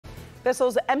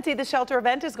Bissell's Empty the Shelter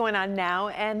event is going on now,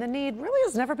 and the need really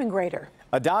has never been greater.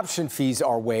 Adoption fees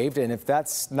are waived, and if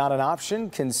that's not an option,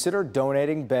 consider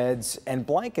donating beds and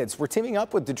blankets. We're teaming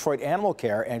up with Detroit Animal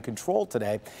Care and Control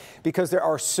today because there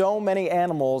are so many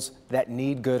animals that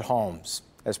need good homes.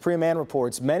 As Priya Mann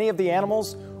reports, many of the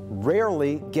animals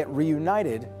rarely get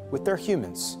reunited with their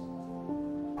humans.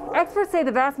 Experts say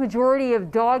the vast majority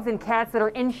of dogs and cats that are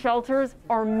in shelters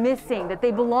are missing, that they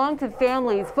belong to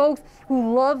families, folks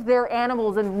who love their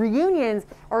animals, and reunions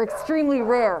are extremely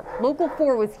rare. Local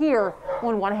 4 was here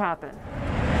when one happened.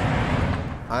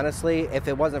 Honestly, if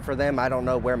it wasn't for them, I don't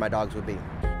know where my dogs would be.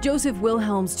 Joseph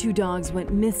Wilhelm's 2 dogs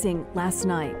went missing last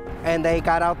night. And they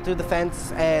got out through the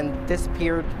fence and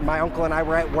disappeared. My uncle and I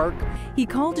were at work. He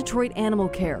called Detroit Animal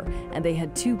Care, and they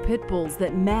had 2 pit bulls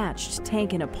that matched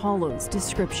Tank and Apollo's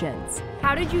descriptions.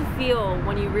 How did you feel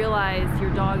when you realized your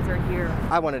dogs are here?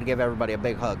 I wanted to give everybody a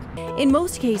big hug. In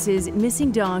most cases,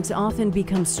 missing dogs often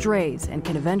become strays and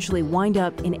can eventually wind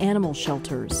up in animal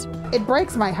shelters. It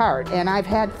breaks my heart, and I've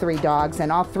had 3 dogs,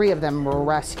 and all 3 of them were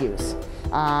rescues.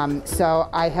 So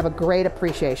I have a great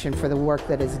appreciation for the work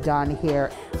that is done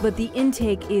here. But the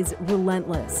intake is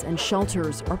relentless, and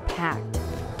shelters are packed.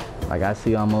 Like, I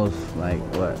see almost,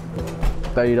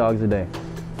 30 dogs a day.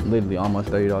 Literally almost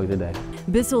 30 dogs a day.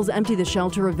 Bissell's Empty the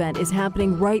Shelter event is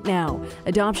happening right now.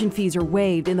 Adoption fees are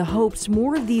waived in the hopes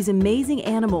more of these amazing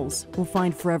animals will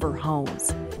find forever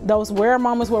homes. Those rare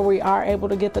moments where we are able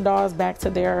to get the dogs back to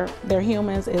their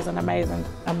humans is an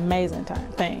amazing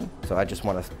thing. So I just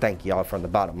want to thank y'all from the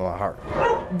bottom of my heart.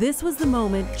 This was the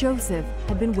moment Joseph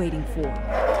had been waiting for.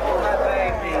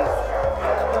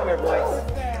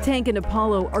 Tank and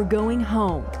Apollo are going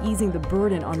home, easing the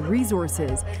burden on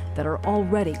resources that are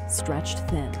already stretched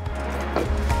thin.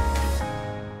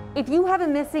 If you have a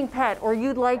missing pet or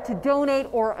you'd like to donate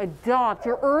or adopt,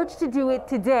 you're urged to do it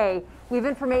today. We have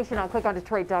information on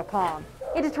clickondetroit.com.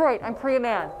 In Detroit, I'm Priya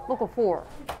Mann, Local 4.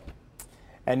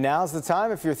 And now's the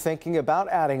time if you're thinking about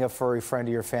adding a furry friend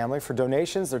to your family. For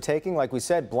donations, they're taking, like we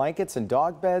said, blankets and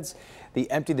dog beds. The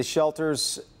Empty the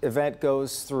Shelters event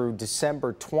goes through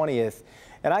December 20th.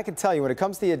 And I can tell you, when it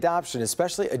comes to the adoption,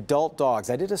 especially adult dogs,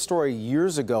 I did a story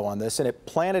years ago on this, and it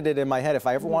planted it in my head. If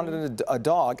I ever wanted a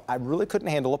dog, I really couldn't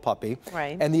handle a puppy.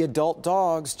 Right. And the adult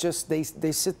dogs just, they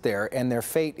sit there, and their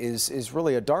fate is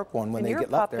really a dark one when they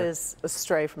get left there. Your pup is a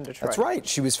stray from Detroit. That's right.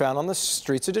 She was found on the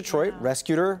streets of Detroit,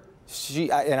 rescued her.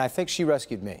 And I think she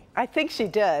rescued me. I think she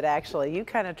did, actually. You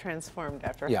kind of transformed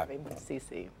after having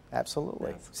Cece.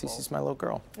 Absolutely. Cool. Cece's my little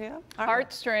girl. Yeah.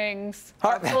 Heartstrings,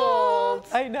 heart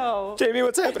folds. I know. Jamie,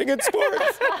 what's happening in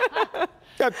sports?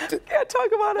 Can't talk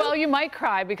about it. Well, you might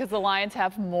cry because the Lions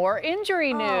have more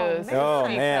injury news. Oh,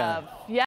 man. Yeah.